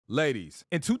Ladies,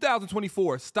 in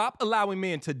 2024, stop allowing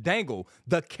men to dangle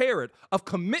the carrot of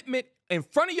commitment in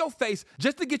front of your face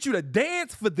just to get you to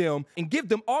dance for them and give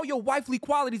them all your wifely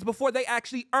qualities before they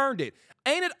actually earned it.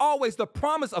 Ain't it always the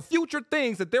promise of future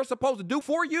things that they're supposed to do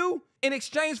for you in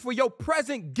exchange for your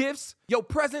present gifts, your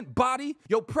present body,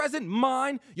 your present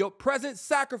mind, your present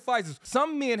sacrifices?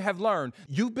 Some men have learned,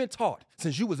 you've been taught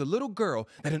since you was a little girl,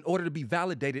 that in order to be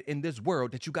validated in this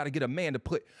world, that you got to get a man to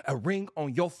put a ring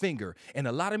on your finger. And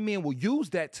a lot of men will use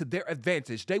that to their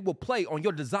advantage. They will play on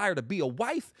your desire to be a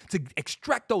wife, to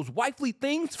extract those wifely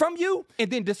things from you,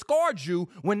 and then discard you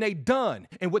when they done.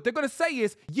 And what they're going to say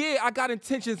is, yeah, I got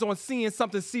intentions on seeing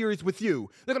something serious with you.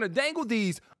 They're going to dangle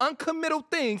these uncommittal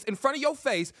things in front of your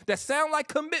face that sound like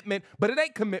commitment, but it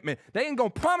ain't commitment. They ain't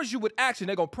going to promise you with action.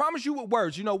 They're going to promise you with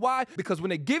words. You know why? Because when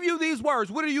they give you these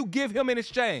words, what do you give him in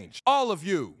exchange? All of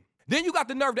you. Then you got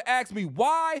the nerve to ask me,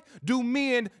 why do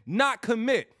men not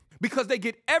commit? Because they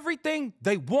get everything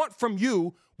they want from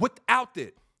you without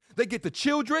it. They get the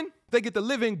children, they get the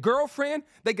living girlfriend,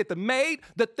 they get the maid,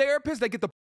 the therapist, they get the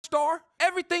star,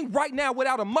 everything right now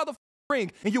without a motherfucking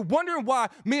ring. And you're wondering why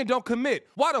men don't commit.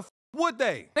 Why the would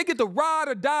they? They get to ride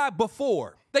or die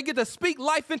before. They get to speak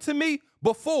life into me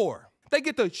before. They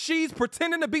get to she's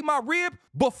pretending to be my rib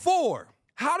before.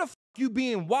 How the you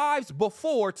being wives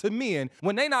before to men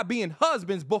when they not being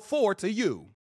husbands before to you?